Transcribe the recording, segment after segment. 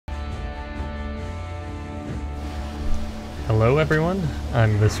Hello everyone,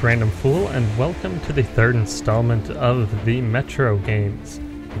 I'm ThisRandomFool and welcome to the third installment of the Metro games,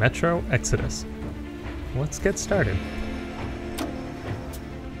 Metro Exodus. Let's get started.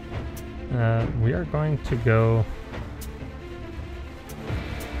 We are going to go...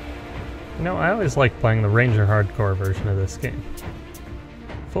 You know, I always like playing the Ranger Hardcore version of this game.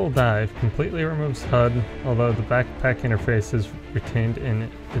 Full dive completely removes HUD, although the backpack interface is retained in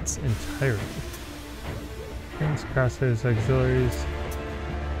its entirety. Screens, crosshairs, auxiliaries.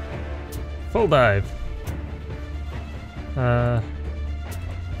 Full dive.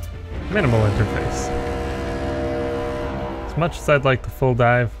 Minimal interface. As much as I'd like the full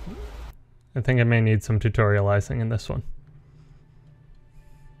dive, I think I may need some tutorializing in this one.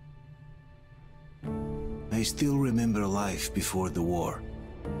 I still remember life before the war.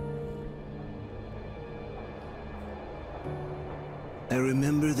 I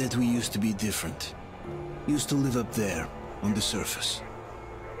remember that we used to be different. Used to live up there, on the surface.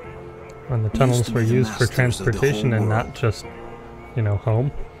 When the tunnels were used for transportation and not just, you know,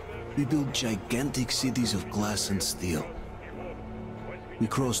 home. We built gigantic cities of glass and steel. We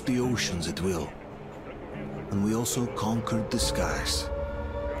crossed the oceans at will. And we also conquered the skies.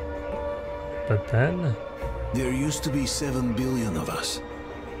 But then... There used to be 7 billion of us.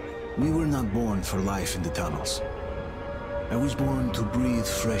 We were not born for life in the tunnels. I was born to breathe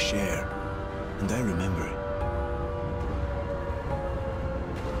fresh air, and I remember it.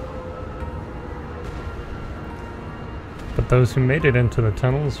 But those who made it into the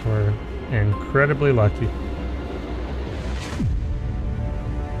tunnels were incredibly lucky.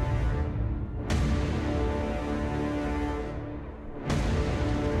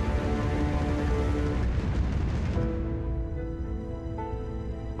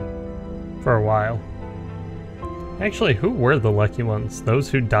 For a while. Actually, who were the lucky ones? Those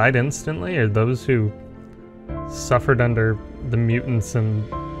who died instantly, or those who suffered under the mutants and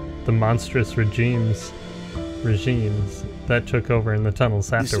the monstrous regimes that took over in the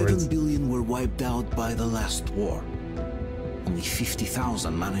tunnels afterwards? The 7 billion were wiped out by the last war. Only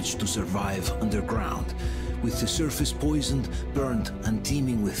 50,000 managed to survive underground, with the surface poisoned, burned, and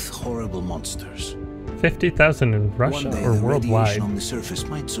teeming with horrible monsters. 50,000 in Russia One day, or the worldwide? radiation on the surface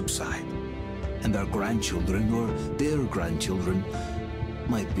might subside, and our grandchildren or their grandchildren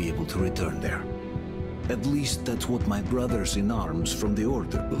might be able to return there. At least that's what my brothers in arms from the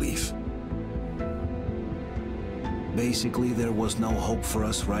Order believe. Basically, there was no hope for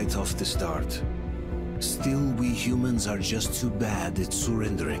us right off the start. Still, we humans are just too bad at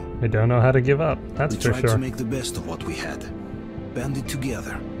surrendering. We don't know how to give up, that's for sure. We tried to make the best of what we had, banded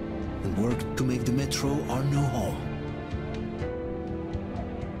together, and worked to make the Metro our new home.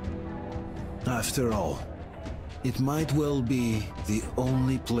 After all, it might well be the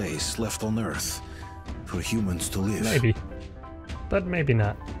only place left on Earth for humans to live. Maybe. But maybe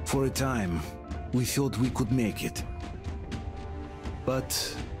not. For a time, we thought we could make it.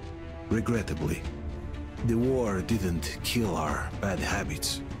 But, regrettably, the war didn't kill our bad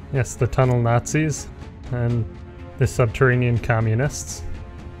habits. Yes, the tunnel Nazis and the subterranean communists.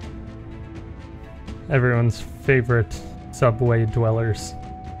 Everyone's favorite subway dwellers.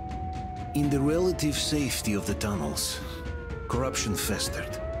 In the relative safety of the tunnels, corruption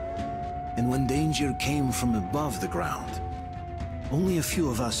festered. And when danger came from above the ground, only a few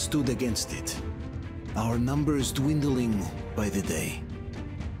of us stood against it, our numbers dwindling by the day.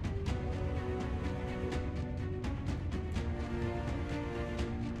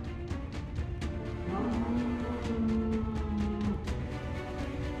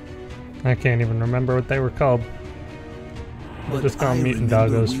 I can't even remember what they were called. We'll just call them mutant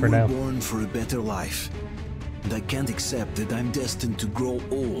doggos for now. We were born for a better life, and I can't accept that I'm destined to grow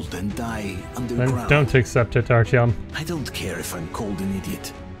old and die underground. Then don't accept it, Artyom. I don't care if I'm called an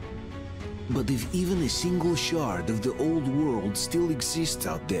idiot. But if even a single shard of the old world still exists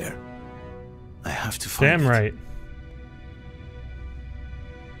out there, I have to find it. Damn right.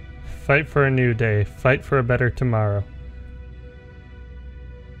 Fight for a new day. Fight for a better tomorrow.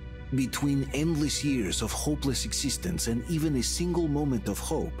 Between endless years of hopeless existence and even a single moment of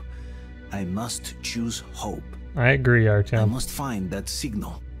hope, I must choose hope. I agree, I Artyom. must find that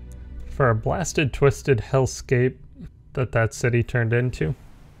signal. For a blasted, twisted hellscape that city turned into,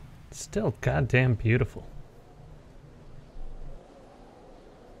 it's still goddamn beautiful.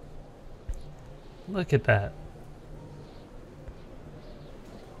 Look at that.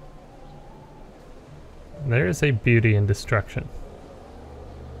 There's a beauty in destruction.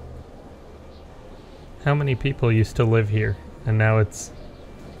 How many people used to live here, and now it's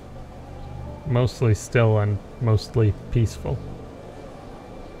mostly still and mostly peaceful.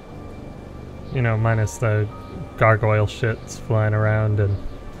 You know, minus the gargoyle shits flying around and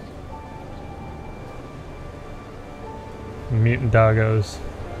mutant doggos.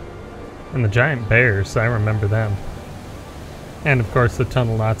 And the giant bears, I remember them. And of course the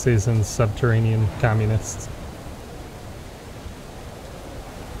tunnel Nazis and subterranean communists.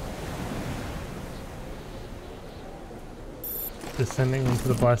 Descending into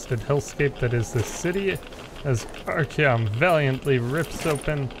the blasted hellscape that is the city, as Artyom valiantly rips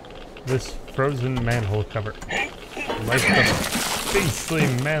open this frozen manhole cover. Like the beastly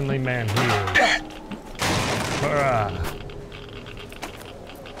manly man he is. Hurrah!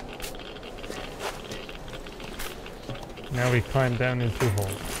 Now we climb down into a hole.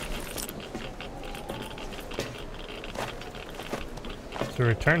 To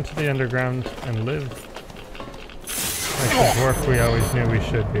return to the underground and live like the dwarf we always knew we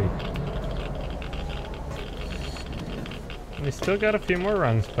should be. We still got a few more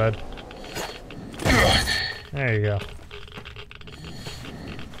rungs, bud. There you go.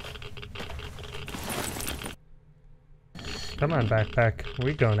 Come on, backpack.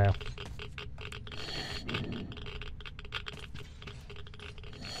 We go now.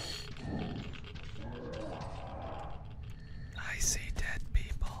 I see dead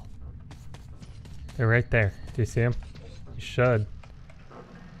people. They're right there. Do you see them? You should.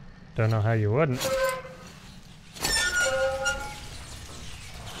 Don't know how you wouldn't.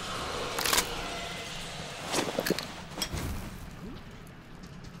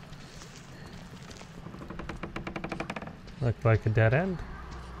 Looked like a dead end.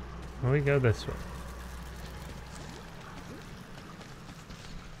 We go this way.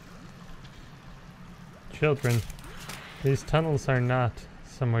 Children, these tunnels are not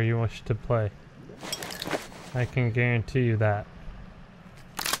somewhere you wish to play. I can guarantee you that.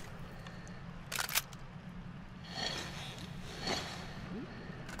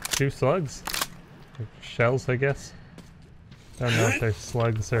 Two slugs? Or shells, I guess. Don't know if they're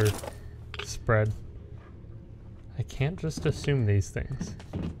slugs or spread. I can't just assume these things.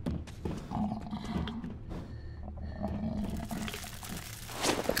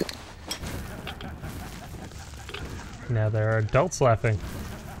 Now there are adults laughing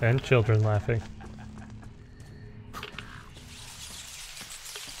and children laughing.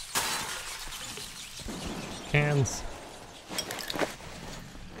 Cans.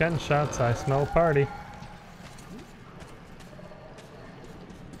 Gunshots, I smell a party.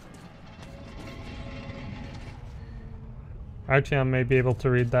 Artyom may be able to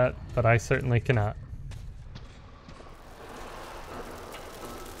read that, but I certainly cannot.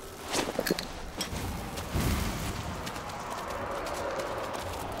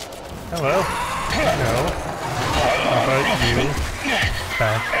 Hello? No. How about you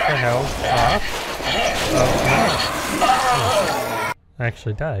back the hell off? Oh, no. Oh. I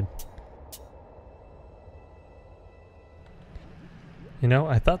actually died. You know,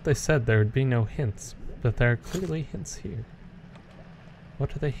 I thought they said there would be no hints, but there are clearly hints here.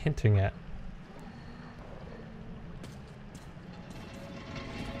 What are they hinting at?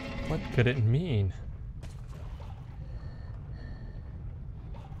 What could it mean?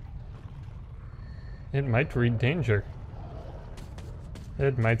 It might read danger.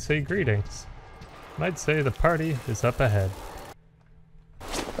 It might say greetings. Might say the party is up ahead.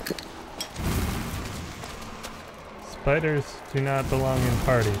 Spiders do not belong in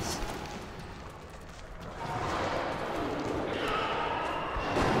parties.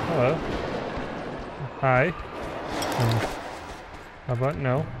 Hello. Hi. How about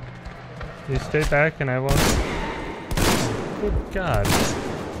no? You stay back and I won't... Good God.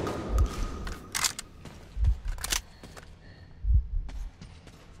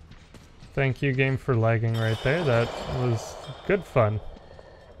 Thank you, game, for lagging right there. That was good fun.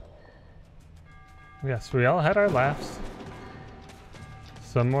 Yes, we all had our laughs.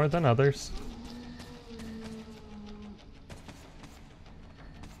 Some more than others.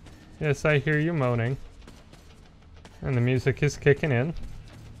 Yes, I hear you moaning. And the music is kicking in.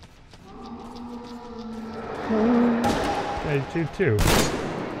 I do too.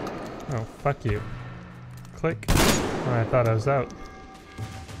 Oh, fuck you. Click. Oh, I thought I was out.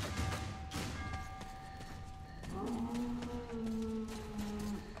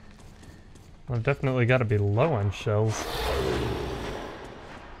 I've definitely got to be low on shells.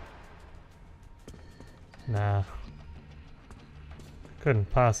 Nah. Couldn't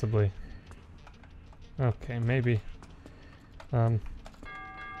possibly. Okay, maybe. No.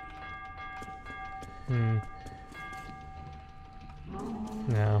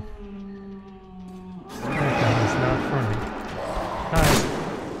 That is not for me. Hi.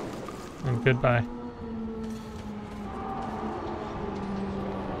 And goodbye.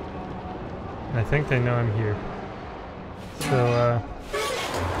 I think they know I'm here. So,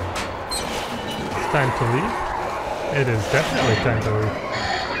 it's time to leave? It is definitely time to leave.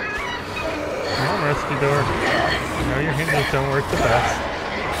 Come on, Rusty Door. I know your hinges don't work the best.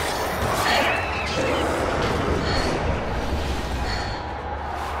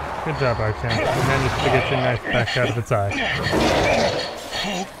 Good job, Artyom. You managed to get your knife back out of its eye.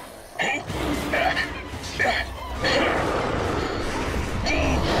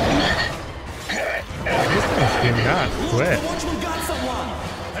 These things do not quit.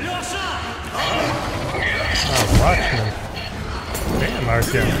 Oh, Watchman. Damn,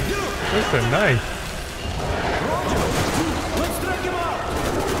 Artyom. That's a knife.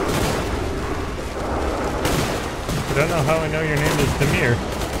 I don't know how I know your name is Demir.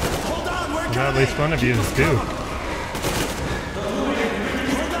 Well, at least one of you is Duke.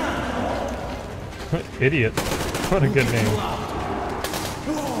 Idiot. What a good name.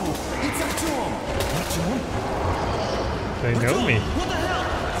 They know me.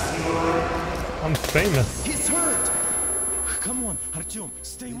 I'm famous. He's hurt. Come on, Artyom,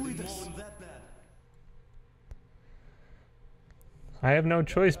 stay with us. I have no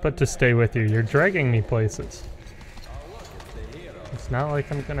choice but to stay with you. You're dragging me places. It's not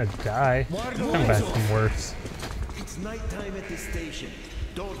like I'm gonna die. Come back from worse. It's nighttime at the station.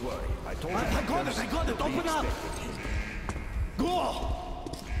 Don't worry. I told you. I got it. Open up. Go.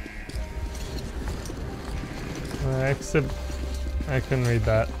 Except I couldn't read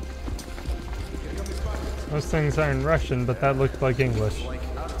that. Those things are in Russian, but that looked like English. Like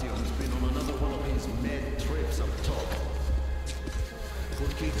Artyom's been on another one of his mad trips up top.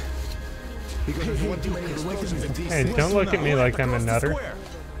 Hey, don't look at me like I'm a nutter.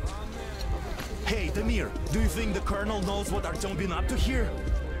 Hey, Damir, do you think the Colonel knows what Artyom been up to here?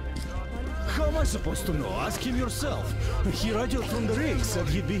 How am I supposed to know? Ask him yourself. He radioed from the rig, said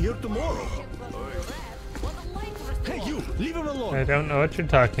he'd be here tomorrow. Hey, you! Leave him alone! I don't know what you're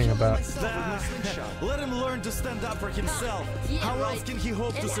talking about. Let him learn to stand up for himself. How else can he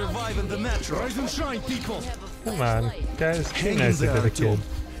hope to survive in the metro? Rise and shine, people! Come on, guys, be nicer to the kid.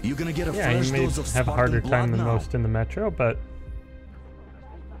 You're gonna get a Yeah, you may dose of have a harder Spartan time blood than now. most in the metro, but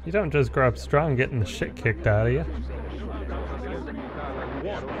you don't just grow up strong getting the shit kicked out of you.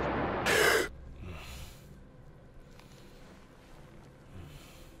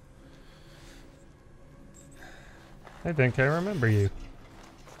 I think I remember you.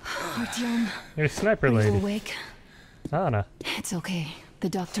 Artyom, You're Sniper are you Lady. awake? Anna. It's okay. The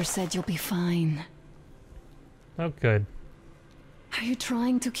doctor said you'll be fine. Oh, good. Are you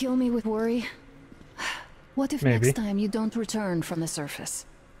trying to kill me with worry? What if Maybe. next time you don't return from the surface?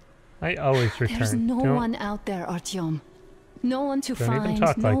 I always return. There's no Don't- one out there, Artyom. No one to Don't even find,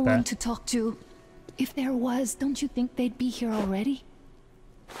 talk no like one that. to talk to. If there was, don't you think they'd be here already?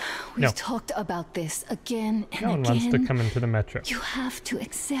 We've No. talked about this again and No one again. wants to come into the metro. You have to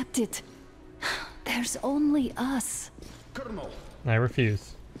accept it. There's only us. Colonel! I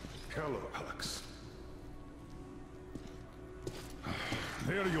refuse. Hello, Alex.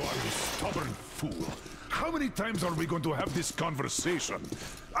 There you are, you stubborn fool. How many times are we going to have this conversation?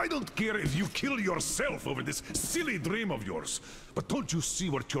 I don't care if you kill yourself over this silly dream of yours, but don't you see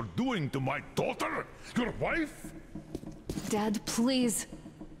what you're doing to my daughter? Your wife? Dad, please.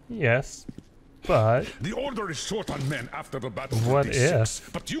 Yes, but The Order is short on men after the Battle of What 46,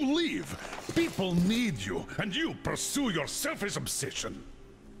 if? but you leave. People need you, and you pursue your selfish obsession.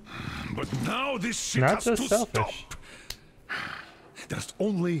 But now this shit Not has just to selfish. stop. There's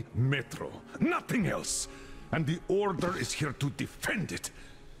only Metro, nothing else. And the Order is here to defend it.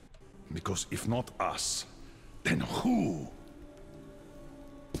 Because if not us, then who?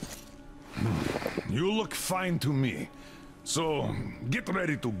 You look fine to me. So, get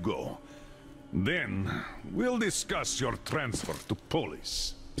ready to go. Then, we'll discuss your transfer to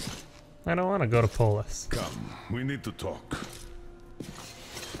Polis. I don't want to go to Polis. Come, we need to talk.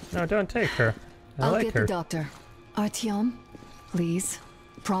 No, don't take her. I I'll like get her. the doctor. Artyom, please,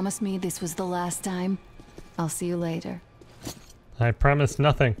 promise me this was the last time. I'll see you later. I promise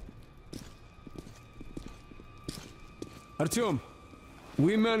nothing. Artyom,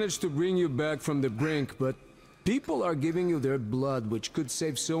 we managed to bring you back from the brink, but people are giving you their blood, which could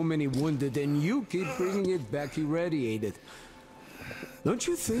save so many wounded, and you keep bringing it back irradiated. Don't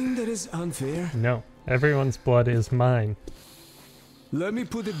you think that is unfair? No, everyone's blood is mine. Let me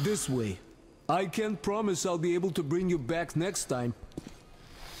put it this way. I can't promise I'll be able to bring you back next time.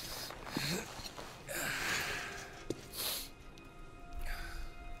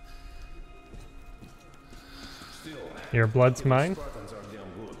 Your blood's mine? Spartans are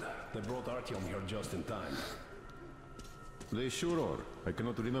damn good. They brought Artyom here just in time. They sure are. I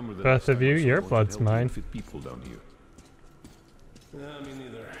cannot remember the Both of you, your blood's mine. people down here. Yeah, me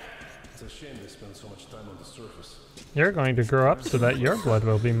neither. It's a shame they spend so much time on the surface. You're going to grow up so that your blood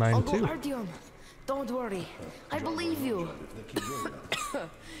will be mine Uncle too. Artyom, don't worry. I believe you.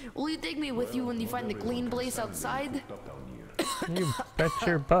 Will you take me with you when you find the clean place outside? You bet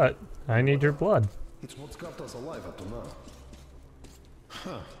your butt. I need your blood. It's what's kept us alive up to now.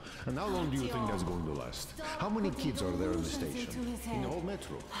 Huh. And how long do you think that's going to last? How many kids are there in the station? In the whole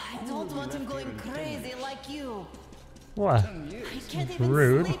metro? I don't want him going crazy like you. What? He can't even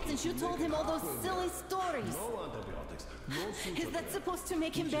Rude. sleep since you told him all those silly stories. Is that supposed to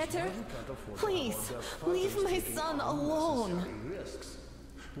make him better? Please, leave my son alone.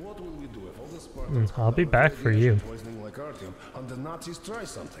 What will we do if all the Spartans I'll be back for you. poisoning like Artyom and the Nazis try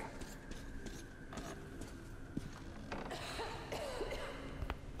something?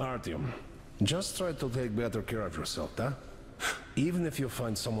 Artyom, just try to take better care of yourself, huh? Even if you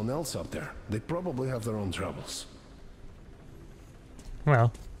find someone else up there, they probably have their own troubles.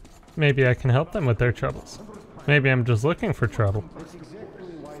 Well, maybe I can help them with their troubles. Maybe I'm just looking for trouble. That's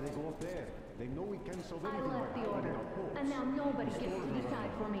exactly why they go up there. They know we can't solve I anything left the order, and now nobody gets to decide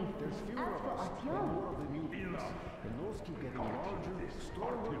for me. As for Artyom, And those keep getting larger,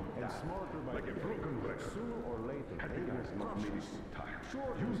 stronger, and smarter by the day. Sooner or later, they will crush us.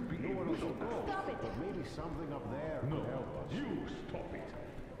 Sure, no one else will go. stop it! But maybe something up there will help us. You stop it.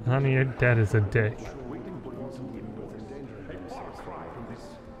 Honey, your dad is a dick.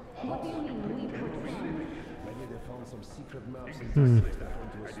 What do you mean we Maybe they found some secret maps.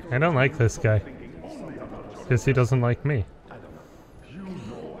 I don't like this guy. Because he doesn't like me.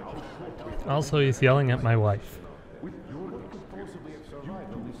 Also, he's yelling at my wife.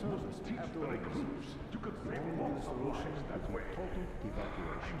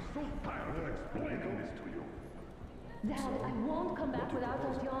 Dad, I won't come back without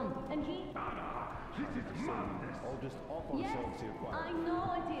Artyom, and he... Yes, I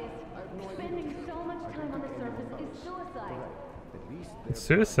know it is. Spending so much time on the surface is suicide.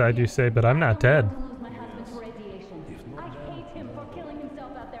 Suicide, you say, but I'm not dead. I don't want to lose my husband to radiation. I hate him for killing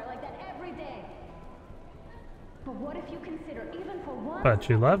himself out there like that every day. But what if you consider, even for one But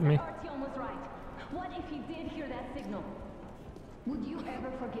you love me. Artyom was right. What if he did hear that signal? Would you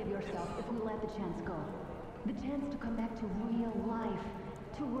ever forgive yourself if we let the chance go? The chance to come back to real life.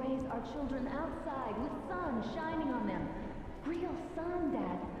 To raise our children outside with sun shining on them. Real sun,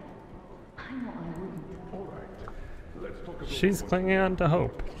 Dad. I know I wouldn't. All right. Let's talk about She's clinging on to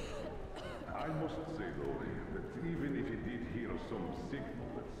hope. I must say, though, that even if he did hear some signal,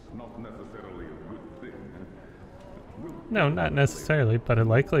 it's not necessarily a good thing. No, not necessarily, but it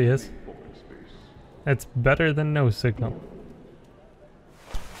likely is. Open space. It's better than no signal.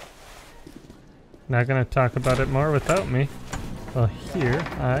 Not gonna talk about it more without me. Well, here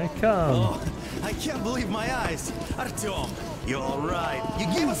I come. Oh, I can't believe my eyes. Artyom, you're all right. You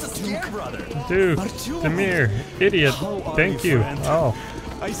gave us a scare, brother. Dude, Artyom. Demir, idiot. Thank you. Oh,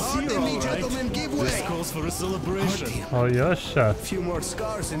 I see you're all right. give This calls for a celebration. oh, Yasha. A few more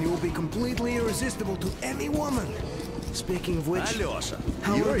scars and you will be completely irresistible to any woman. Speaking of which, Alyosha,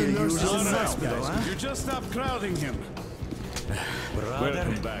 how you're are the your nurses usual in the now, hospital, guys. huh? You just stop crowding him.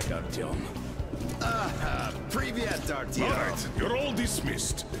 Welcome back, Artyom. Привет, All Artyom. right, you're all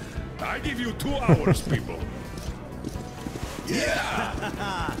dismissed. I give you 2 hours, people.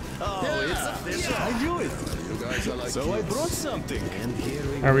 Oh, it's official. I knew it. You guys are like So I brought something. And here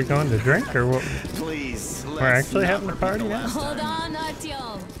we Are we going to drink or what? Please, We're actually having a party now? Hold on,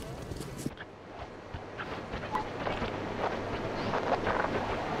 Artyom.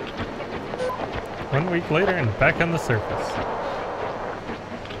 1 week later and back on the surface.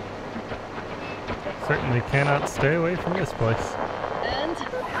 Certainly cannot stay away from this place. And?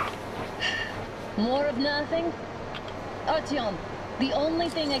 More of nothing? Artyom, the only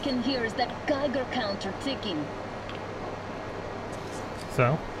thing I can hear is that Geiger counter ticking.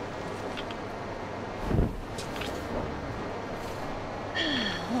 So?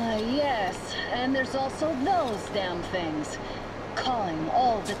 Why, yes, and there's also those damn things. Calling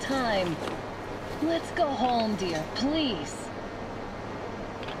all the time. Let's go home, dear, please.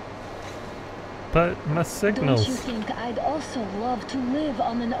 But my Don't signals. you think I'd also love to live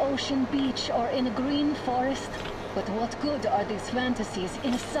on an ocean beach or in a green forest? But what good are these fantasies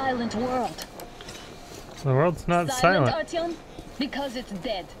in a silent world? The world's not silent. Artyom? Because it's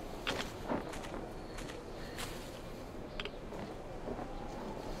dead.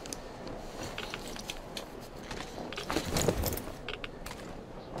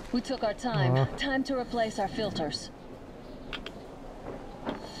 We took our time. Aw. Time to replace our filters.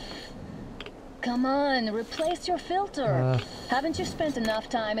 Come on, replace your filter. Haven't you spent enough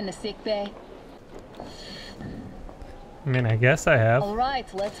time in the sick bay? I mean, I guess I have. All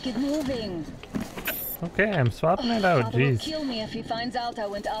right, let's get moving. Okay, I'm swapping it out. Father will Jeez. kill me if he finds out I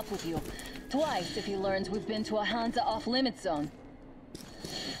went up with you. Twice if he learns we've been to a Hansa off-limit zone.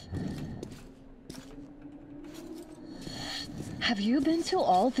 Have you been to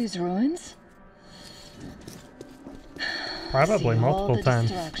all these ruins? Probably See, multiple all the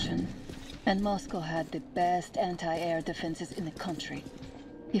times. destruction. And Moscow had the best anti-air defenses in the country.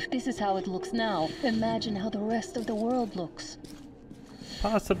 If this is how it looks now, imagine how the rest of the world looks.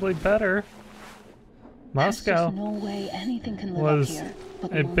 Possibly better. Moscow There's no way anything can live was up here,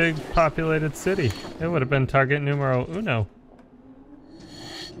 but a big populated city. It would have been target numero uno.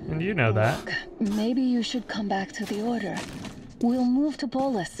 And you know that. Look, maybe you should come back to the Order. We'll move to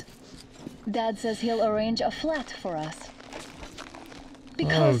Polis. Dad says he'll arrange a flat for us.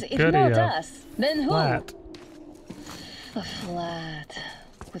 Because if not us, then who? Flat. A flat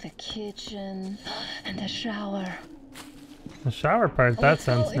with a kitchen and a shower. The shower part, that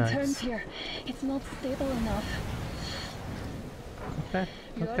sounds It turns nice. here. It's not stable enough. Okay,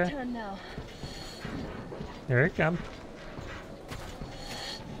 Your okay. turn now. Here it comes.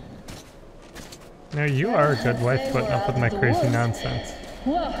 Now you are a good wife putting up with my crazy nonsense.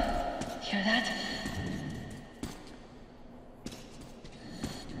 Whoa! Hear that?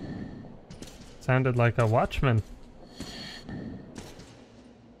 Sounded like a watchman.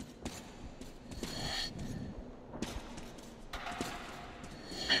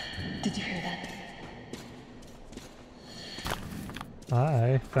 Did you hear that?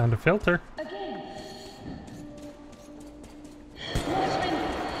 I found a filter. Again. Watchman!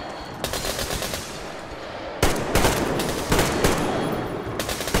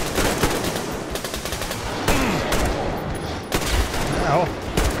 Ow.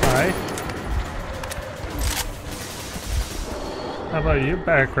 Hi. How about you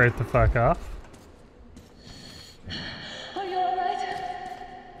back right the fuck off? Are you alright?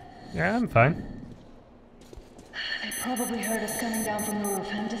 Yeah, I'm fine. They probably heard us coming down from the roof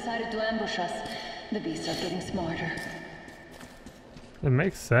and decided to ambush us. The beasts are getting smarter. It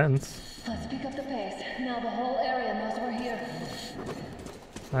makes sense. Let's pick up the pace. Now the whole area knows we're here.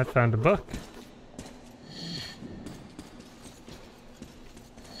 I found a book.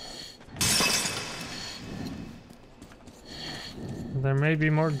 There may be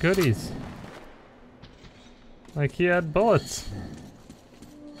more goodies. Like he had bullets.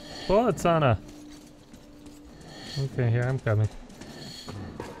 Bullets on a... Okay, here, I'm coming.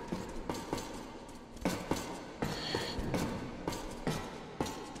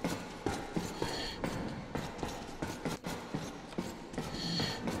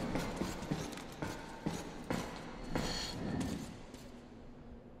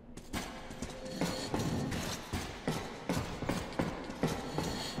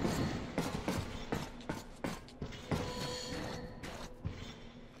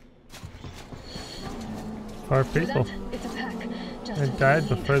 Poor people. It's a pack. Just They what died we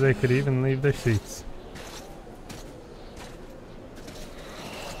need. before they could even leave their seats.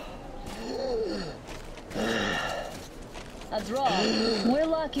 That's wrong. We're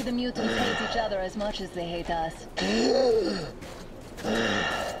lucky the mutants hate each other as much as they hate us.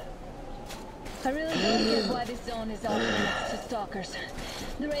 I really don't get why this zone is off limits to stalkers.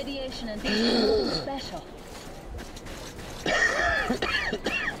 The radiation and things are nothing special.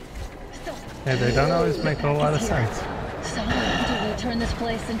 Hey, they don't always make a whole lot of sense. So, do we turn this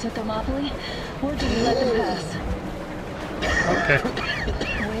place into Thermopylae, or do we let them pass? Okay.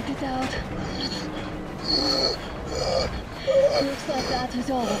 Wait it out. Looks like that was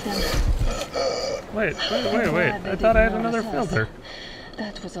all of them. Wait. Glad they I thought I had didn't another notice us. filter.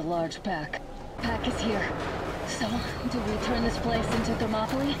 That was a large pack. Pack is here. So, do we turn this place into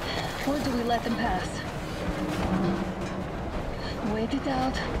Thermopylae, or do we let them pass? Wait it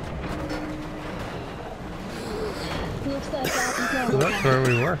out. Looks like that was all So of that's them.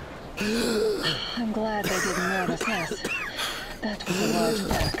 where we were. I'm glad they didn't notice us. That was a large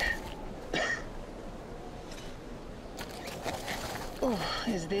pack. Oh,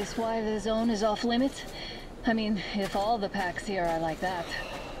 is this why the zone is off limits? I mean, if all the packs here are like that.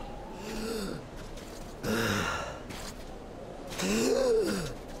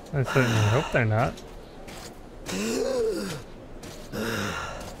 I certainly hope they're not.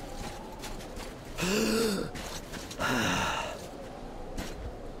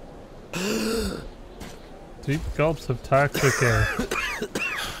 Deep gulps of toxic air.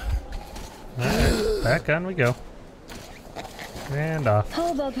 Alright, back on we go. And off.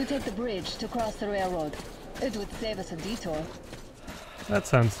 How about we take the bridge to cross the railroad? It would save us a detour. That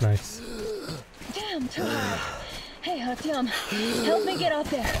sounds nice. I'm too high. Hey, Artyom, help me get up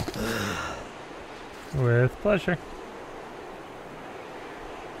there. With pleasure.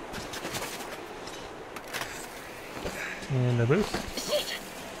 And a boost. Shit.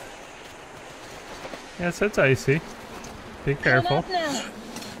 Yes, it's icy. Be careful. Come up now.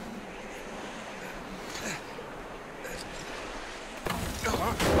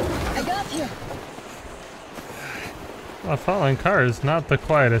 I got you. A falling car is not the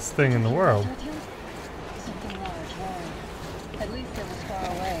quietest thing in the world. Something large roaring. At least it was far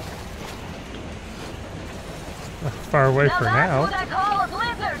away. Far away for now. That's what I call a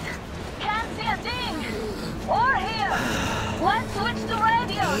blizzard. Can't see a thing. Or hear. Let's switch to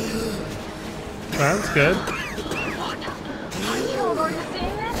radios. Sounds good. Artyom, are you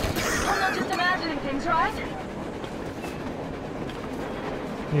seeing this? I'm not just imagining things, right?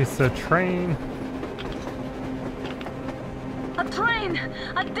 It's a train. A train!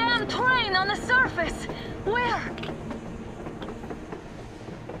 A damn train on the surface! Where?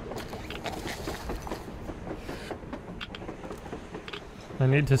 I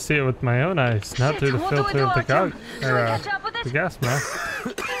need to see it with my own eyes, not through the What do we filter do, of the, Artyom? Should we catch up with it? the gas mask.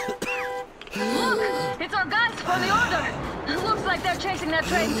 Look! It's our guys from the Order! Looks like they're chasing that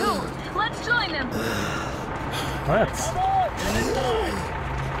train too. Let's join them! Let's.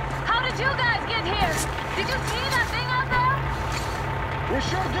 How did you guys get here? Did you see that thing out there? We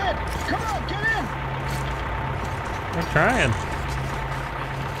sure did. Come on, get in. We're trying.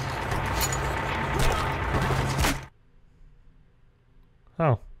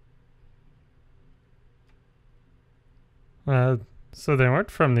 Oh. So they weren't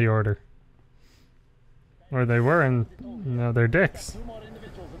from the Order. Or they were, and no, they're dicks. Two more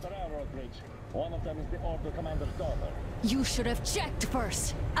individuals at the railroad bridge. One of them is the Order commander's daughter. You should have checked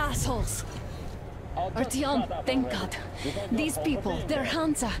first, assholes. Artyom, thank God. These people, they're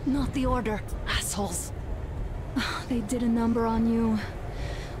Hansa, not the Order. Assholes. They did a number on you.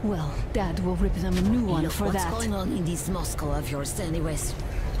 Well, Dad will rip them a new one for that. What's going on in this Moscow of yours anyways?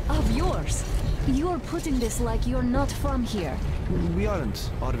 Of yours? You're putting this like you're not from here. We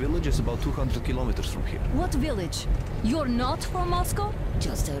aren't. Our village is about 200 kilometers from here. What village? You're not from Moscow?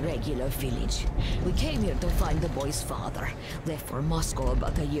 Just a regular village. We came here to find the boy's father. Left for Moscow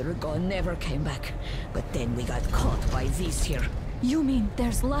about a year ago and never came back. But then we got caught by these here. You mean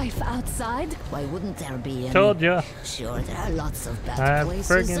there's life outside? Why wouldn't there be any? Told ya. Sure, there are lots of bad I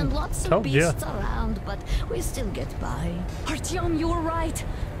places friggin' and lots of told ya. beasts around, but we still get by. Artyom, you were right.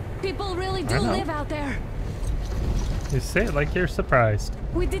 People really do live out there. You say it like you're surprised.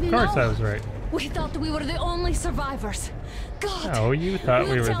 We didn't know. Of course know. I was right. We thought we were the only survivors. God. No, you thought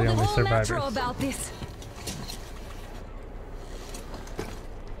we were the only We'll tell the whole survivors. metro about this.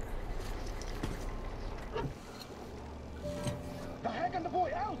 The hag and the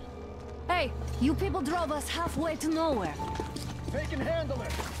boy out! Hey, you people drove us halfway to nowhere. They can handle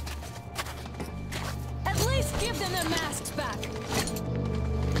it. At least give them their masks back.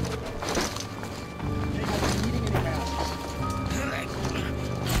 They won't be needing any masks.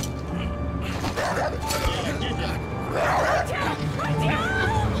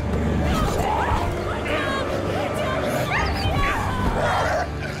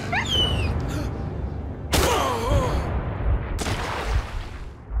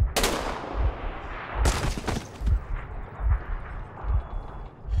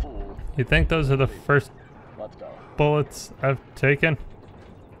 You think those are the first Let's go. bullets I've taken?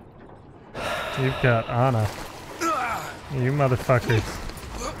 You've got Anna. You motherfuckers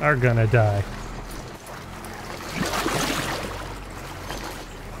are gonna die.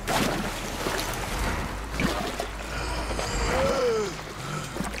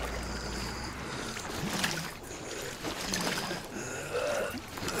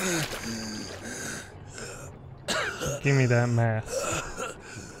 Give me that mask.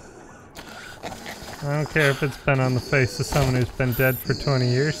 I don't care if it's been on the face of someone who's been dead for 20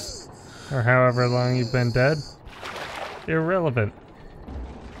 years, or however long you've been dead. Irrelevant.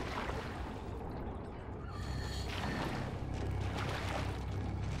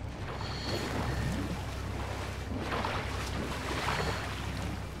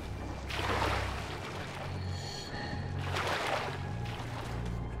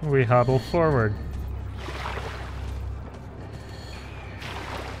 We hobble forward.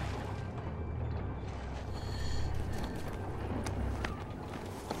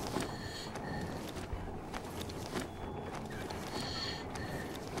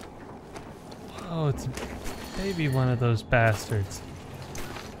 Oh, it's maybe one of those bastards.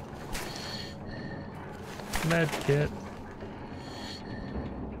 Med kit.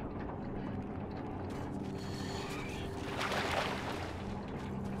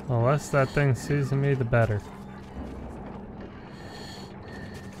 The less that thing sees of me, the better.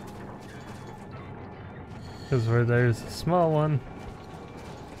 Because where there's a small one,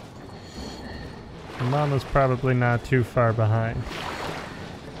 the mama's probably not too far behind.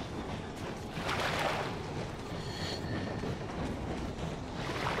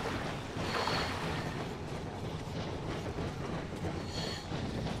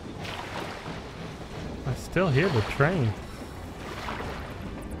 I still hear the train.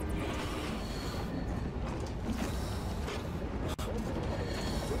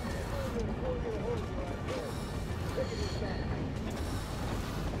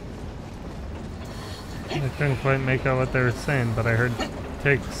 I couldn't quite make out what they were saying, but I heard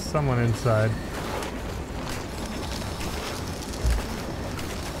take someone inside.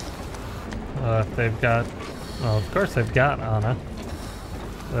 If they've got, well, of course they've got Anna.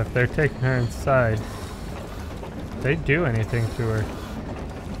 But if they're taking her inside, they do anything to her.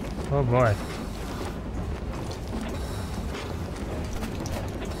 Oh boy.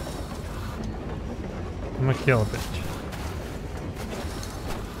 I'm gonna kill a bitch.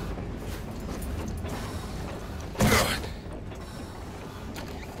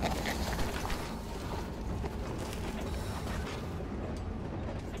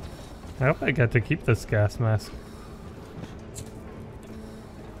 I hope I get to keep this gas mask.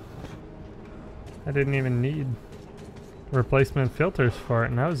 I didn't even need replacement filters for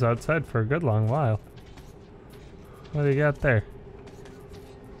it, and I was outside for a good long while. What do you got there?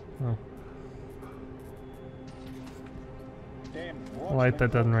 Oh. A light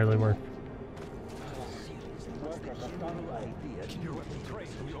that doesn't really work.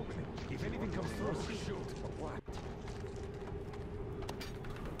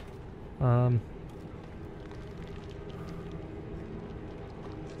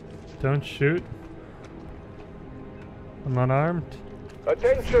 Don't shoot. I'm unarmed.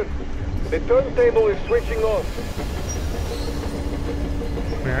 Attention! The turntable is switching off.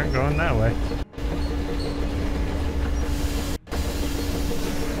 We aren't going that way.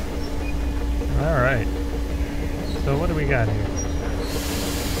 Alright. So what do we got here?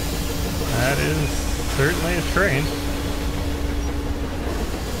 That is certainly a train.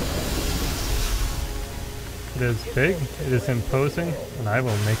 It is big, it is imposing, and I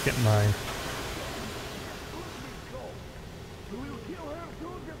will make it mine.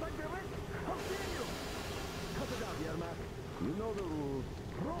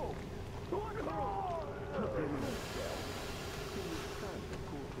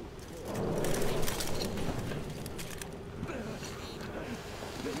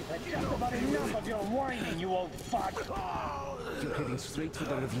 You're heading straight for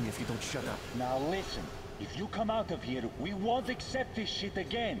the ravine if you don't shut up. Now listen, if you come out of here, we won't accept this shit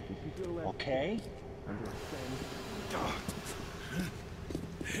again. Okay?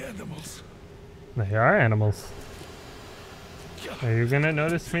 Animals. They are animals. Are you gonna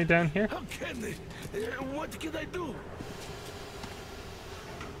notice me down here? How can they? What can I do?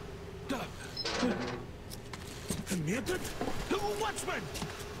 Mutant? Watchman!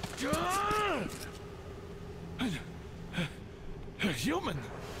 A human?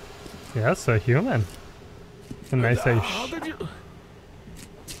 Yes, a human. And I say how did you...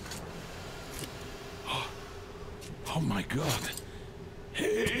 Oh my god.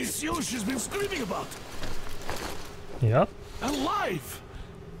 It's you she's been screaming about. Yep. Alive!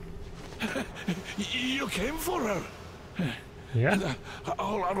 You came for her. Yeah.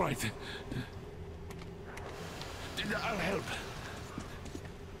 All right. I'll help.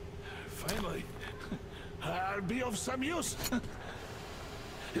 Finally, I'll be of some use.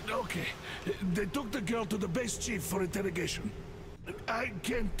 Okay, they took the girl to the base chief for interrogation. I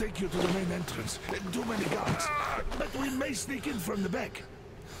can't take you to the main entrance. Too many guards. But we may sneak in from the back.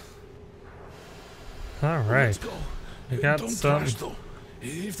 All right. Let's go. We got Don't some. crash, though.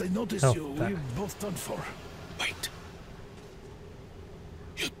 If they notice you, we're both done for. Wait.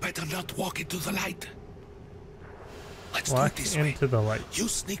 You'd better not walk into the light. Let's do it this way. Into the light. You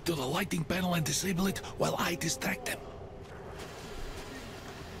sneak to the lighting panel and disable it while I distract them.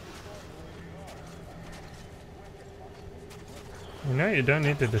 You know you don't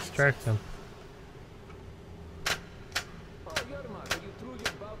need to distract them.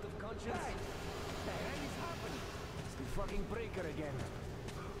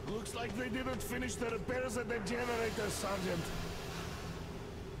 Looks like they didn't finish the repairs at the generator, Sergeant.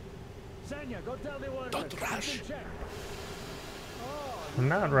 Sanya, go tell the workers. Don't rush. I'm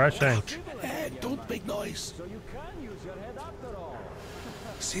not rushing. Hey, don't make noise. So you can use your head after all.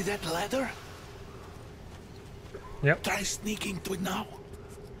 See that ladder? Yep. Try sneaking to it now.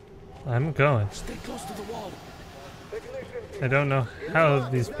 I'm going. Stay close to the wall. I don't know how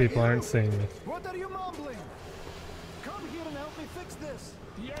these people aren't seeing me. What are you mumbling? Come here and help me fix this.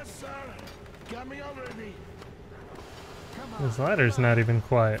 Yes, sir. Coming already. This ladder's not even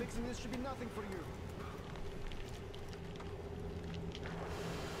quiet. Fixing this should be nothing for you.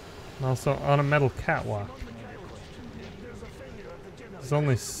 I'm also on a metal catwalk. It's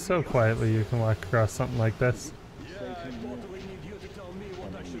only so quietly you can walk across something like this. Yeah, I totally need you to tell me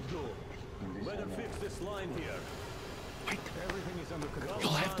what I should do. Better fix this line here. Wait. Everything is under control.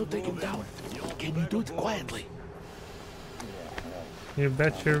 You'll have to take him down. Can you do it quietly? You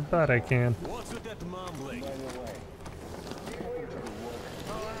bet your butt I can. What's with that mumbling?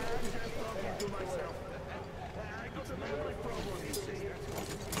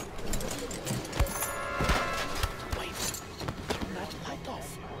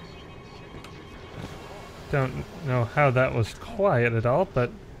 Don't know how that was quiet at all, but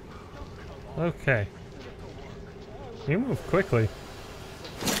okay. You move quickly.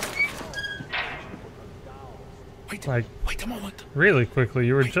 Like, wait a moment. Really quickly.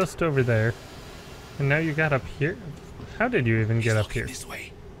 You were just over there, and now you got up here. How did you even get up here? This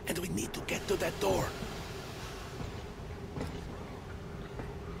way, and we need to get to that door.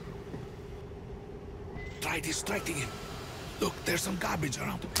 Try distracting him. Look, there's some garbage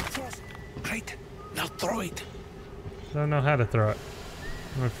around. Great. Now throw it. Don't know how to throw it.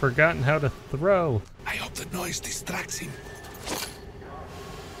 I've forgotten how to throw. I hope the noise distracts him.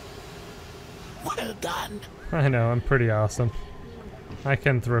 Well done. I know, I'm pretty awesome. I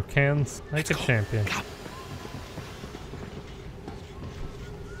can throw cans like a champion.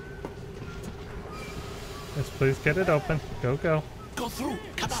 Yes, please get it open. Go, go. Go through.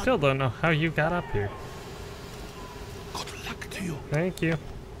 Come on. Still don't know how you got up here. Good luck to you. Thank you.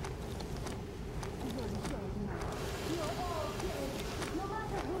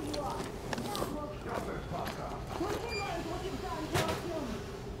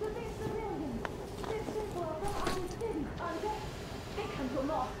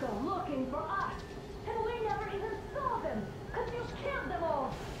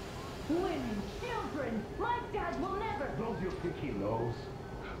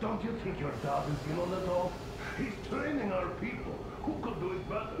 Don't you think your dad is in on it all? He's training our people. Who could do it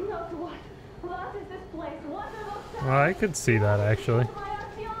better? Not what? What is this place? What are those? Well, I could see that actually.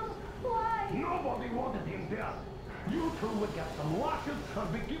 Why? Nobody wanted him dead. You two would get some lashes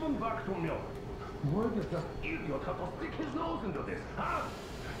and be given back to milk. Why does that idiot have to stick his nose into this, huh?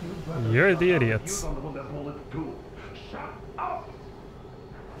 You're the idiots. You're the one that bullet too. Shut up!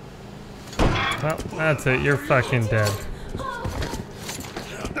 Well, that's it. You're fucking dead.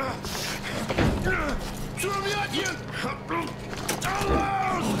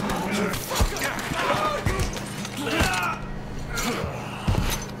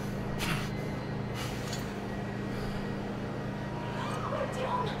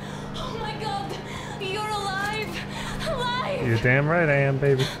 Oh my god! You're alive! Alive! You're damn right I am,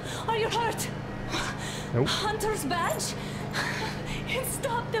 baby. Are you hurt? Nope. Hunter's badge? It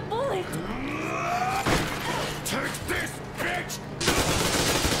stopped the bullet! Take this, bitch!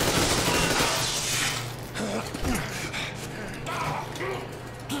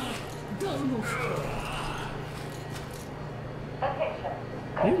 Don't move.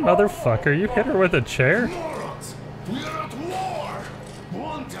 You motherfucker, you hit her with a chair? Morons! We are at war!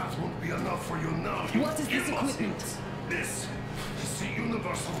 One death won't be enough for you now. What is this equipment? This is the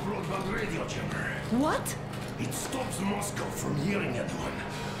universal broadband radio jammer. What? It stops Moscow from hearing anyone,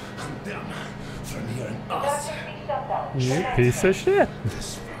 and them from hearing us. You piece of shit.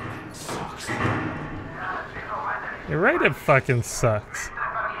 This fucking sucks. You're right, it fucking sucks.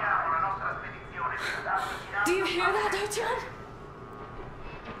 Do you hear that, Artyom?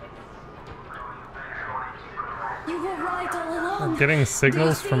 You were right all along. I'm getting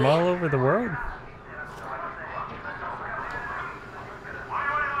signals from all over the world.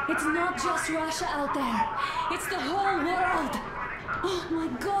 It's not just Russia out there. It's the whole world. Oh my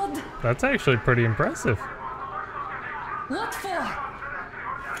god. That's actually pretty impressive. What for?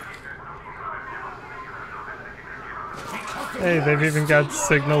 Hey, they've even got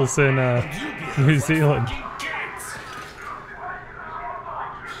signals in New Zealand.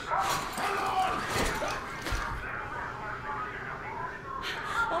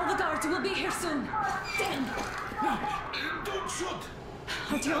 All the guards will be here soon. Damn. Don't shoot!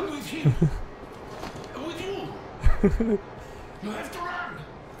 Artyom? With him! With you! You have to run!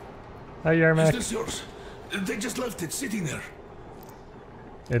 Hi, Yarmak. Is this yours? They just left it sitting there.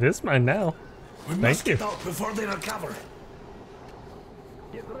 It is mine now. We Thank must you. get out before they recover.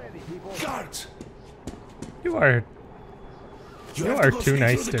 Get ready, people. Guards! You are You are too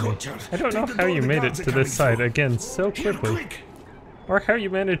nice to me. I don't know how you made it to this side again so quickly. Or how you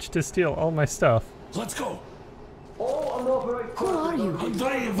managed to steal all my stuff. Let's go. Who are you?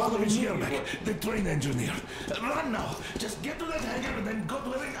 Andrei Ivanovich Yermak, the train engineer. Run now. Just get to that hangar and then go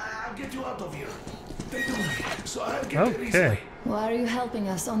to it. I'll get you out of here. They do me, so I'll get there easily. Why are you helping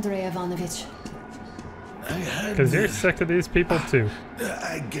us, Andrei Ivanovich? Because you're sick of these people too.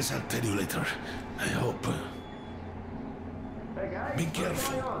 I guess I'll tell you later. I hope. Be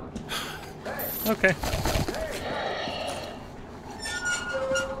careful. Okay.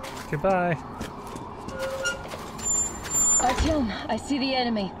 Goodbye. Artyom, I see the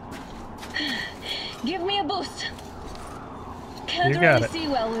enemy. Give me a boost. Can't really see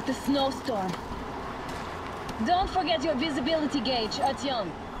well with the snowstorm. Don't forget your visibility gauge, Artyom.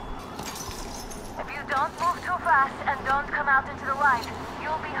 If you don't move too fast and don't come out into the light,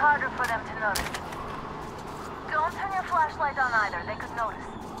 you'll be harder for them to notice. Don't turn your flashlight on either, they could notice.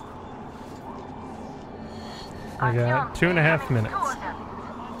 I got 2.5 minutes.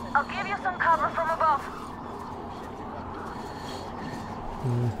 I'll give you some cover from above.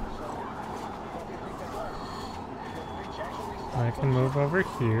 I can move over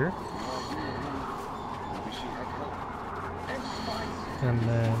here. And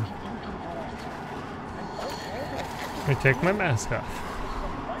then I take my mask off.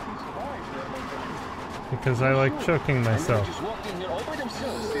 Because I like choking myself.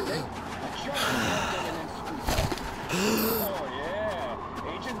 Oh yeah,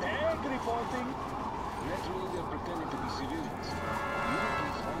 Agent Hank reporting. Naturally, they're pretending to be civilians.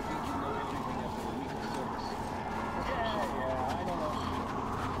 Europeans don't think you know everything after a week of service. Yeah, I don't know shit.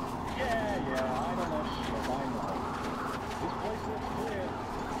 Yeah, I don't know shit. I know. This place looks clear.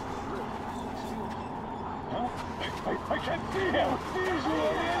 Look, still. Huh? I can't see him. He's the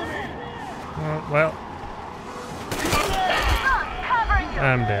enemy. Well.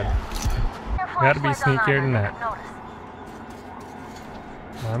 I'm dead. Gotta be sneakier than that.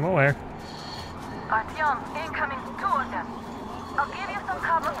 I'm aware. Artyom, incoming, 2 of them. I'll give you some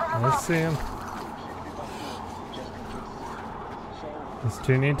cover from above. I see him. These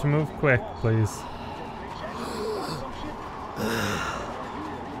two need to move quick, please.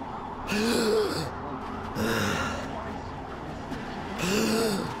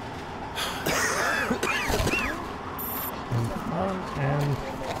 And on and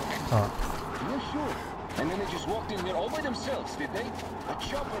off. Yeah, sure. And then they just walked in here all by themselves, did they? A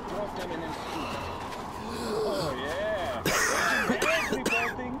chopper dropped them and then scooped. Oh yeah. Agent Hank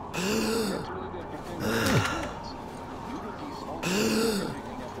reporting. Naturally, they're pretending to be civilians. Europeans don't know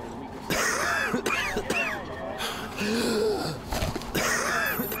everything after a week of service.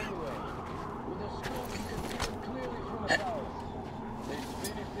 Anyway, with the smoke clearly from the south. They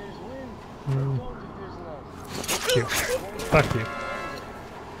spin if there's wind, they don't if there's none. Fuck you.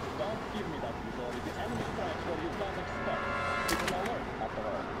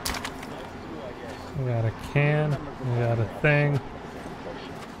 We got a can, we got a thing.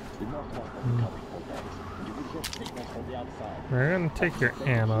 We're gonna take your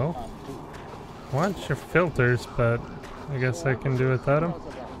ammo. Want your filters, but I guess I can do without them.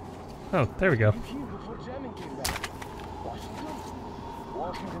 Oh, there we go.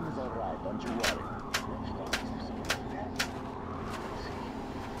 Washington is alright, don't you worry.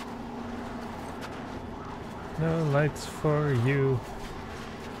 No lights for you,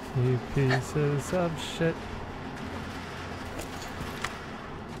 you pieces of shit.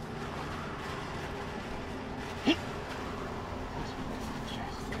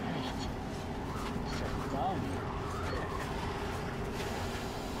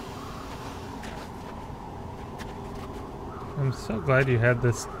 I'm so glad you had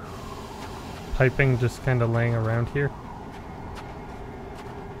this piping just kind of laying around here.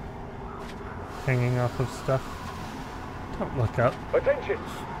 Hanging off of stuff. Don't look up. Attention!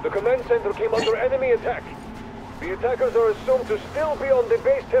 The command center came under enemy attack. The attackers are assumed to still be on the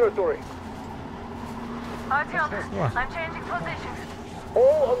base territory. Artyom, I'm changing positions.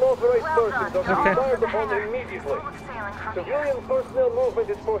 All unauthorized persons are Okay. fired upon immediately. Civilian personnel movement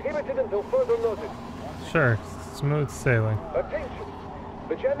is prohibited until further notice. Sure, smooth sailing. Attention!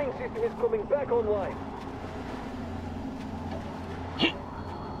 The jamming system is coming back online.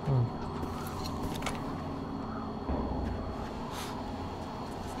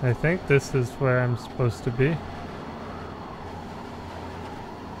 I think this is where I'm supposed to be.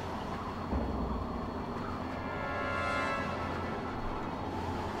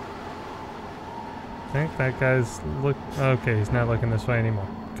 I think that guy's okay, he's not looking this way anymore.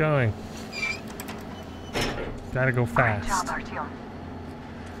 Going. Gotta go fast. Great job, Artyom.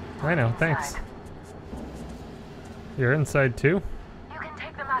 I know, thanks. You're inside too? You can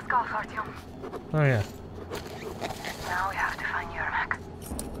take the mask off, Artyom. Oh yeah. Now we have to find Yermak.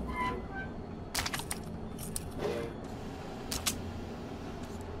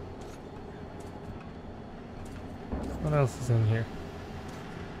 What else is in here?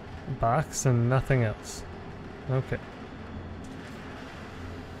 A box and nothing else. Okay.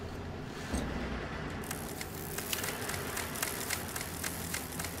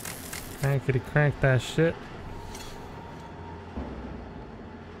 Crankety crank that shit.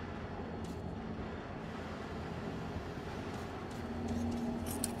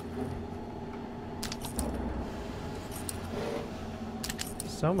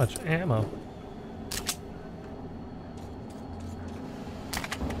 So much ammo.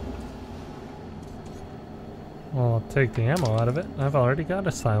 Well, I'll take the ammo out of it. I've already got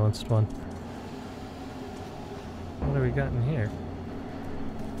a silenced one. What do we got in here?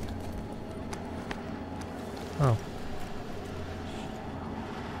 Oh.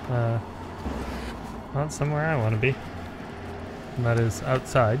 Not somewhere I want to be. And that is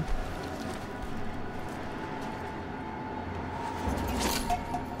outside.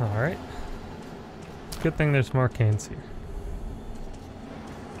 Alright. Good thing there's more cans here.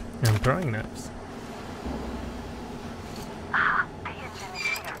 And throwing knives. Ah, the engine is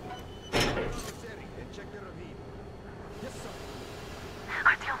here.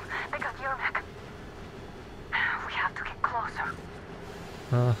 Artyom, they got Yermak. We have to get closer.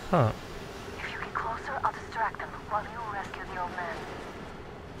 Uh-huh. If you get closer, I'll distract them while you rescue the old man.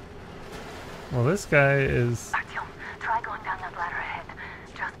 Well, this guy is... Artyom, try going down that ladder ahead.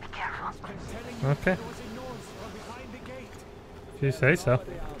 Just be careful. Okay. If you say so.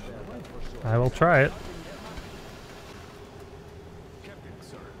 I will try it. Captain,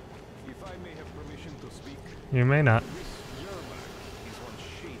 sir, if I may have permission to speak. You may not. Yermak is one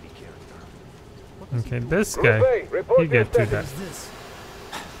shady character. Okay, this guy, he gets to that.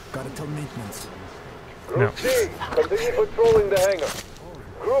 Gotta tell maintenance. Group C, continue patrolling the hangar.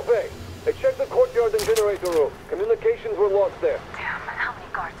 Group A, they checked the courtyard and generator room. Communications were lost there. Damn, how many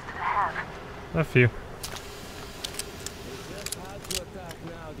guards do they have? A few. They just had to attack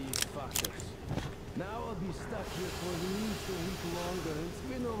now, these fuckers. Now I'll be stuck here for at least a week longer. It's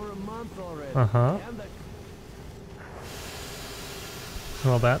been over a month already. Uh-huh. And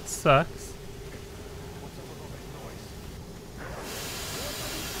Well, that sucks.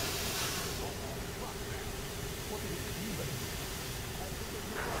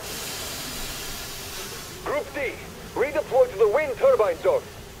 Group D, redeploy to the wind turbine zone.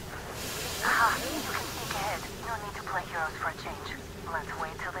 Aha, you can sneak ahead. No need to play heroes for a change. Let's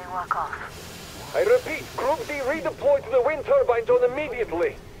wait till they walk off. I repeat, Group D redeploy to the wind turbine zone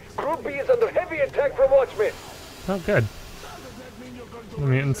immediately. Group B is under heavy attack from Watchmen. Oh, good. The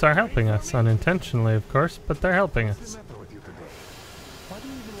mutants are helping us, unintentionally, of course, but they're helping us. Why do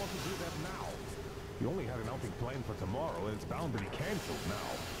you even want to do that now? You only had an outing planned for tomorrow, and it's bound to be cancelled now.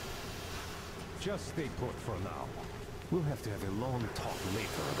 Just stay put for now. We'll have to have a long talk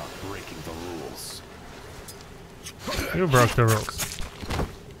later about breaking the rules. You broke the rules.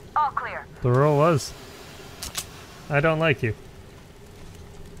 All clear. The rule was, I don't like you.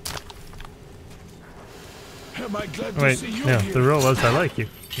 Am I glad to Wait, see you no, here? the rule was I like you.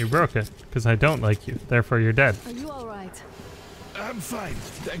 You broke it, because I don't like you. Therefore, you're dead. Are you alright? I'm fine,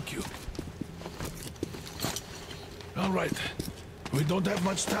 thank you. All right, we don't have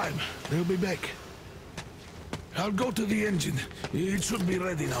much time. They'll be back. I'll go to the engine. It should be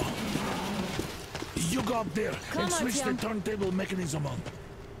ready now. You go up there Come and on, switch the Artyom. turntable mechanism on.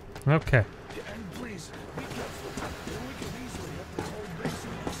 Okay. And please, be careful. We could easily have the whole base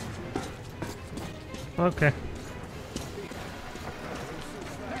lost. Okay.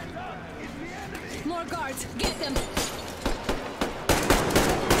 More guards! Get them!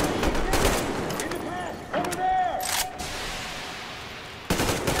 Over there!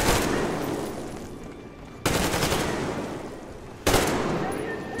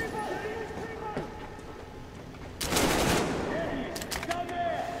 Down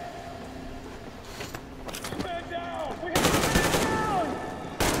there! Man down! We have men down!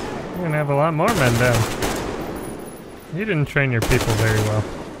 We're gonna have a lot more men down. You didn't train your people very well.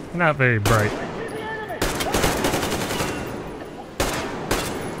 You're not very bright.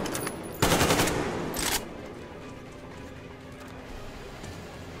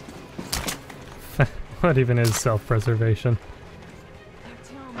 What even is self-preservation?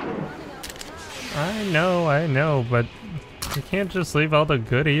 I know, but you can't just leave all the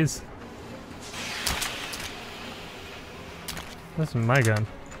goodies. This is my gun.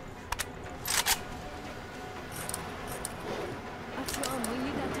 Artyom, we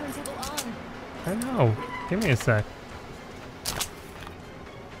need that turntable on. I know. Give me a sec.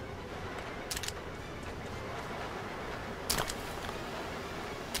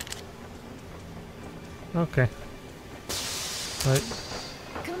 Okay. Right.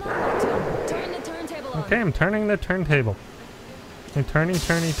 Come on, Artyom. Turn the turntable on. Okay, I'm turning the turntable. I'm turning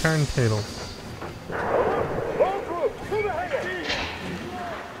turntable. All groups, to the hangar!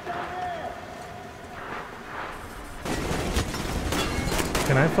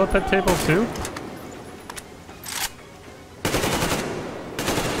 Can I flip that table too?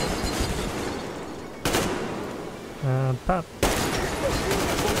 Pop.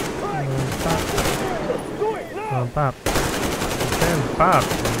 Pop. Pop. And pop.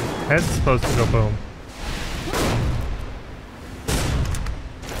 Head's supposed to go boom.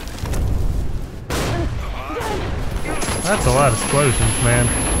 That's a lot of explosions, man.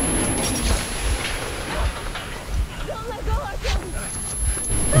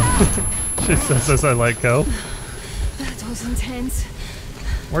 She says as I let go. That was intense.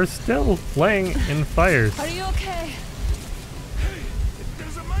 We're still laying in fires. Are you okay? Hey,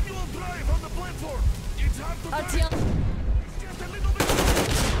 there's a manual drive on the platform. It's hard to Artyom. just a little bit.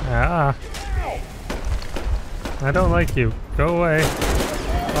 Ah. I don't like you. Go away.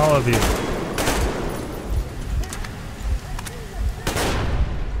 All of you.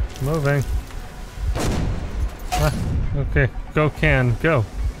 Moving. Ah, okay. Go, can. Go.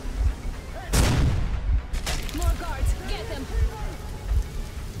 More guards. Get them.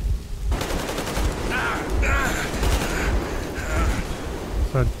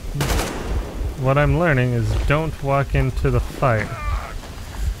 So, what I'm learning is don't walk into the fire.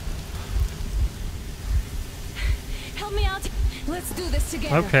 Help me out. Let's do this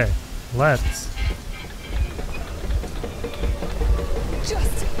together. Okay, let's.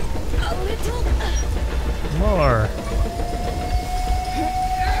 Just a little. More.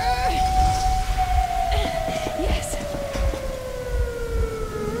 Yes.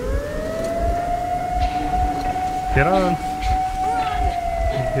 Get on.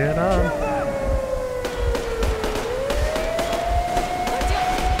 Get on.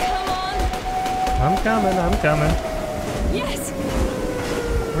 Come on. I'm coming, I'm coming. Yes.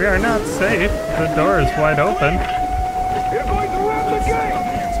 We are not safe. The door is wide open. You're going to ram the gate!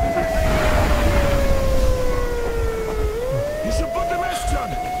 You should put the mast on.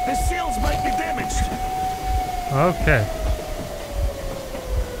 The sails might be damaged. Okay.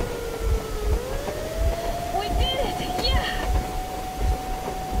 We did it! Yeah!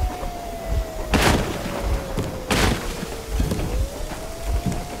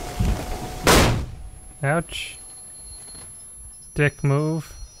 Ouch. Dick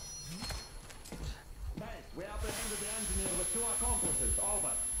move. We apprehended the engineer with 2 accomplices.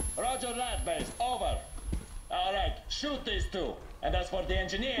 Over. Roger that, base. Over. All right, shoot these 2. And as for the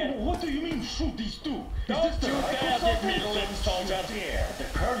engineer... What do you mean, shoot these 2? Don't you dare give me lip, soldier. The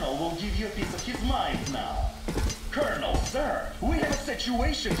Colonel will give you a piece of his mind now. Colonel, sir, we have a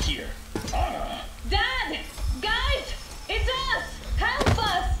situation here. Anna! Dad! Guys! It's us! Help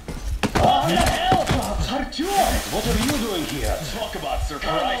us! What the hell? Artyom! What are you doing here? Talk about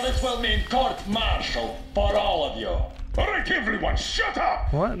surprise. Colonel, this will mean court-martial for all of you. All right, everyone, shut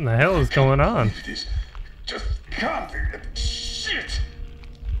up! What in the hell is going on? It is just can't. Shit!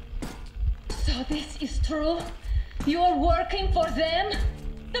 So this is true? You're working for them?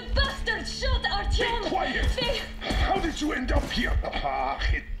 The bastards shot Artyom! Be quiet! How did you end up here?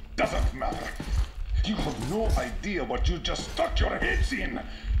 It doesn't matter. You have no idea what you just stuck your heads in.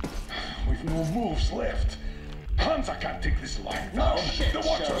 We've no moves left. Hansa can't take this line. No shit, the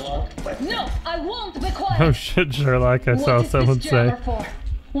Watchers Sherlock. won't let No, I won't be quiet! Oh shit, Sherlock, I saw What is someone this say. jammer for?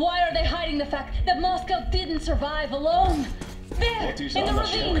 Why are they hiding the fact that Moscow didn't survive alone? There, What is in the Anna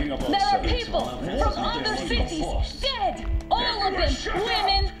ravine, talking about, there are sir? people from other cities, dead! All of them,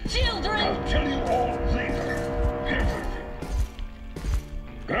 women, children! I'll tell you all later. Everything.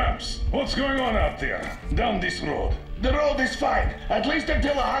 Gramps, what's going on out there? Down this road? The road is fine, at least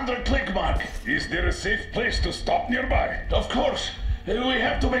until 100 click mark. Is there a safe place to stop nearby? Of course. We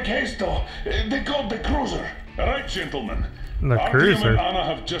have to make haste though. They called the cruiser. All right, gentlemen. The Artyom cruiser. and Anna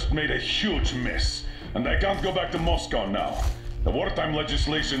have just made a huge mess, and I can't go back to Moscow now. The wartime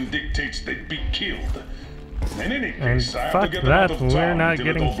legislation dictates they'd be killed. In any case, I have to fuck get them out that, of we're town not until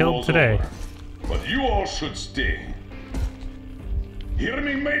getting it all killed blows today. over. But you all should stay. Hear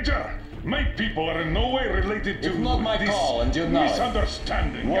me, Major? My people are in no way related to It's not my this call, and you know it.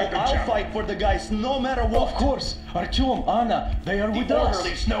 misunderstanding. Well, Get the I'll jump. fight for the guys no matter what. Of course, Artyom, Anna, they are with The us.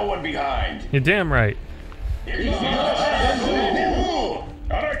 orderlies, no one behind. You're damn right. All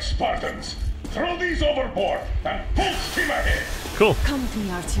right, Spartans. Throw these overboard and full steam ahead. Cool. Come with me,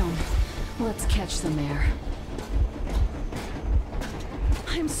 Artyom. Let's catch the mayor.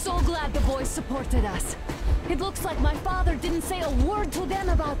 I'm so glad the boys supported us. It looks like my father didn't say a word to them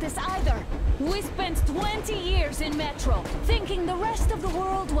about this either. We spent 20 years in Metro, thinking the rest of the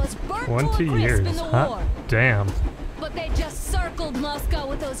world was burnt to a 20 crisp years, in the huh? war. Damn. But they just circled Moscow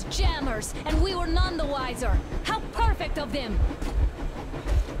with those jammers, and we were none the wiser. How perfect of them!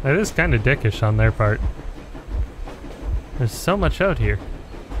 That is kind of dickish on their part. There's so much out here.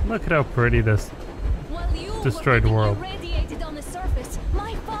 Look at how pretty this destroyed world. Irradiated on the surface,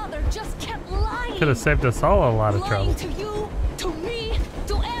 my father just kept lying. Could have saved us all a lot of trouble. Lying to you, to me,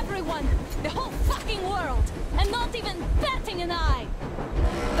 to everyone, the whole fucking world, and not even batting an eye.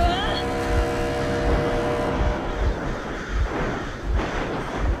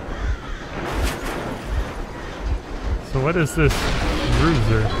 So what is this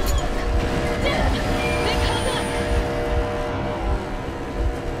bruiser?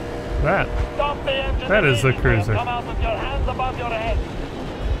 That is the cruiser. Come out with your hands above your head.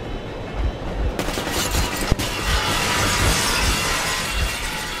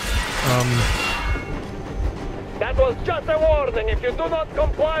 That was just a warning. If you do not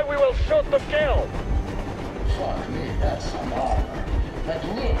comply, we will shoot to kill. Fuck me, that's some armor. And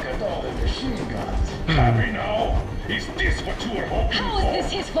look at all the machine guns. Happy now? Is this what you were hoping for? How is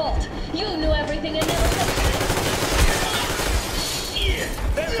this his fault? You knew everything and never said.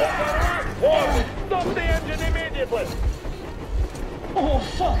 This is the last warning. Stop the engine immediately. Oh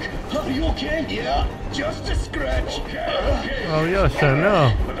fuck! Are you okay? Yeah, just a scratch. Okay. Oh, Yosha,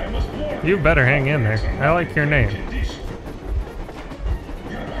 no. You better hang in there. I like your name.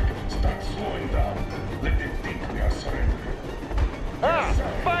 Start slowing down. Let them think we are surrendering. Ah,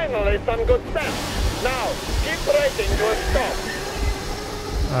 finally some good sense. Now, keep racing to a stop.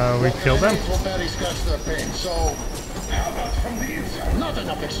 We killed them? Will barely scratch their pain, so... How about from the inside? Not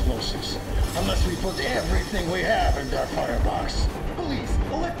enough explosives. Unless we put everything we have in their firebox. Please,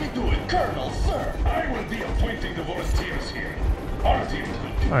 let me do it, Colonel, sir. I will be appointing the volunteers here. Artyom.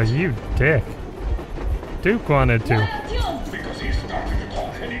 Oh, you dick. Duke wanted to. Because he started the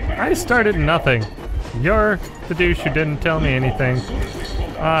talk anyway. I started nothing. You're the douche who didn't tell me anything.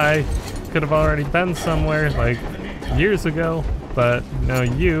 I could have already been somewhere, like, years ago, but no,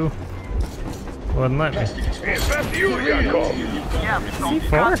 you wouldn't let me. Is that you, Yakov? Yeah, so C4?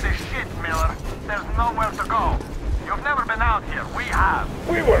 cut this shit, Miller. There's nowhere to go. You've never been out here. We have.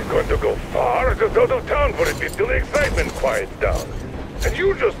 We weren't going to go far, just out of town for a bit till the excitement quiets down. And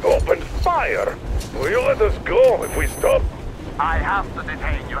you just opened fire. Will you let us go if we stop? I have to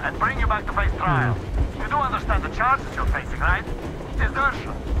detain you and bring you back to face trial. You do understand the charges you're facing, right?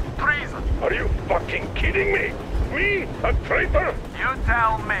 Desertion. Treason. Are you fucking kidding me? Me? A traitor? You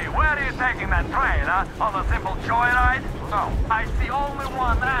tell me, where are you taking that train, huh? On a simple joyride? No, I see only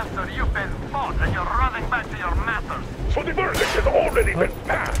one answer. You've been fought and you're running back to your masters. So the verdict has already been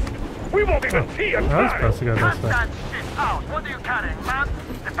passed. We won't even see a I was trial. supposed to go this Cut way. that shit out. What are you carrying, man?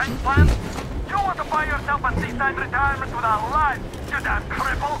 Defense plans? You want to buy yourself a seaside retirement without life, you damn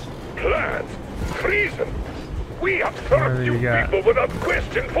cripple? Plans? Treason? We have What served do you you got? people without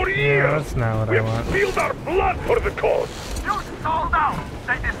question for Yeah, years. that's not what we I want. have spilled our blood for the cause. You sold out.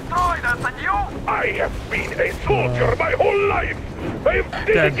 They destroyed us and you... I have been a soldier my whole life. I have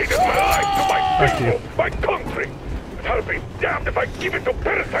dedicated my life to my Fuck you. people, my country. And I'll be damned if I give it to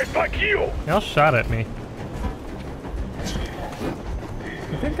parasites like you. Y'all shot at me.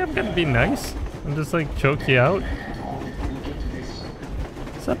 You think I'm gonna be nice and just like choke you out?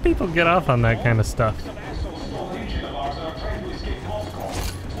 Some people get off on that kind of stuff.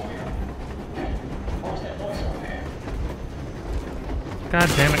 God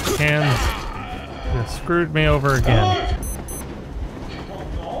damn it, cans. You screwed me over again.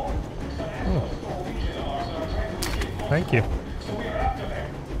 Oh. Thank you.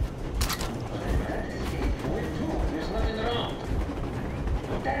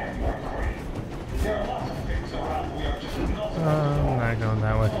 I'm not going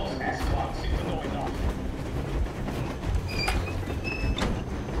that way.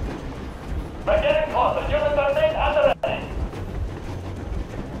 They're getting closer. Units are made and ready.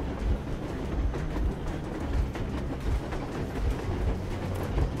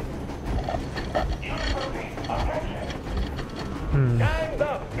 Stand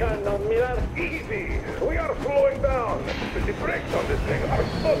up, Colonel Miller. Easy. We are slowing down. The brakes on this thing are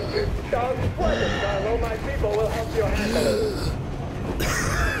busted. Don't sweat it, Colonel. My people will help you handle it.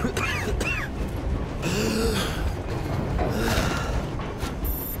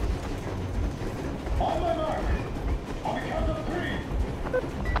 On my mark. On the count of 3.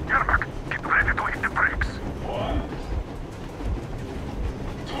 Yermak, get ready to hit the brakes. 1,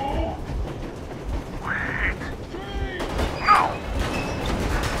 2, Wait. 3. Now!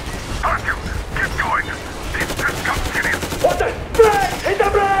 Artyom, get going. This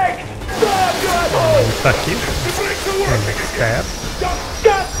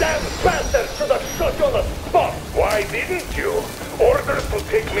Shot you on the spot. Why didn't you? Orders to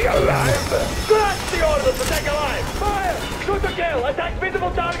take me alive? Scratch the orders to take alive. Fire! Shoot to kill. Attack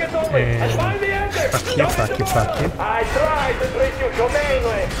visible targets only. And find the engine. Fuck you, fuck you, fuck you. I tried to treat you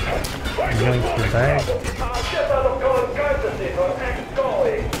humanely. Yoink the bag. Just out of common courtesy for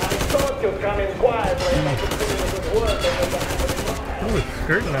ex-colleague. I thought you'd come in quietly and I could put in a good word. Oh, it's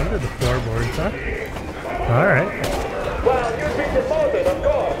skirting under the floorboards, huh? Alright. Well, you've been demoted, of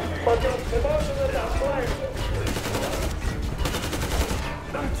course, but your demotion is a flame.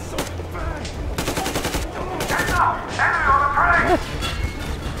 That's so bad. Get up! Enemy on the train!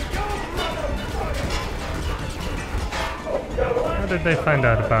 How did they find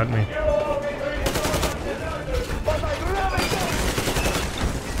out about me?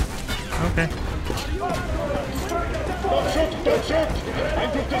 Okay. Don't shoot! Don't shoot! I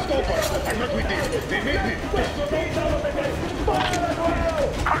took the stopper. I'm not with you. They made me.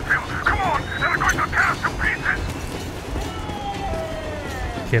 Artyom, come on! They're going to tear us to pieces!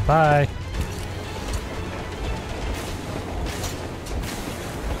 Okay, bye.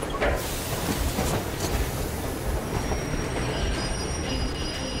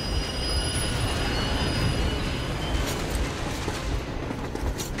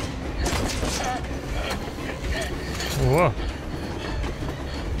 Whoa.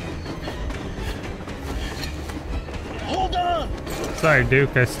 Hold on! Sorry,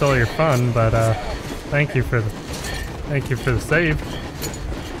 Duke, I stole your fun, but thank you for the save.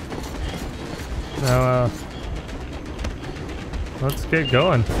 Now let's get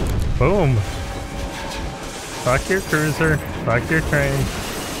going. Boom. Fuck your cruiser, fuck your train,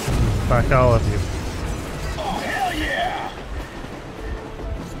 fuck all of you. Oh hell yeah!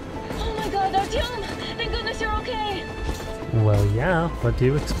 Oh my god, Artyom! Thank goodness you're okay! Well, yeah, what do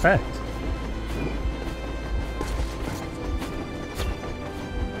you expect?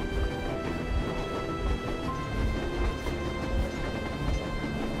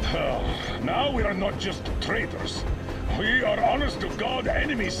 Now we are not just traitors. We are honest-to-God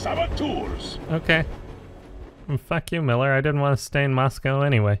enemy saboteurs. Okay. Fuck you, Miller. I didn't want to stay in Moscow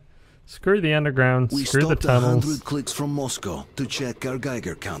anyway. Screw the underground, screw the tunnels. We stopped 100 clicks from Moscow to check our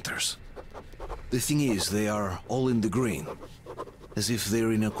Geiger counters. The thing is, they are all in the green, as if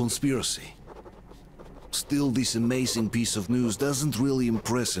they're in a conspiracy. Still, this amazing piece of news doesn't really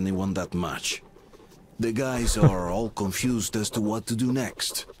impress anyone that much. The guys are all confused as to what to do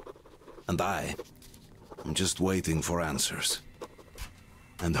next. And I'm just waiting for answers.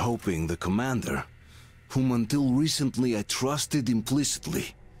 And hoping the commander, whom until recently I trusted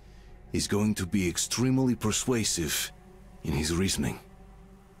implicitly, is going to be extremely persuasive in his reasoning.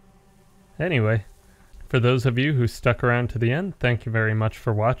 Anyway, for those of you who stuck around to the end, thank you very much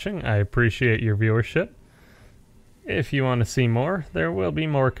for watching. I appreciate your viewership. If you want to see more, there will be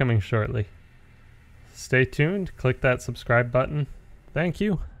more coming shortly. Stay tuned, click that subscribe button. Thank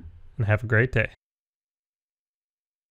you, and have a great day.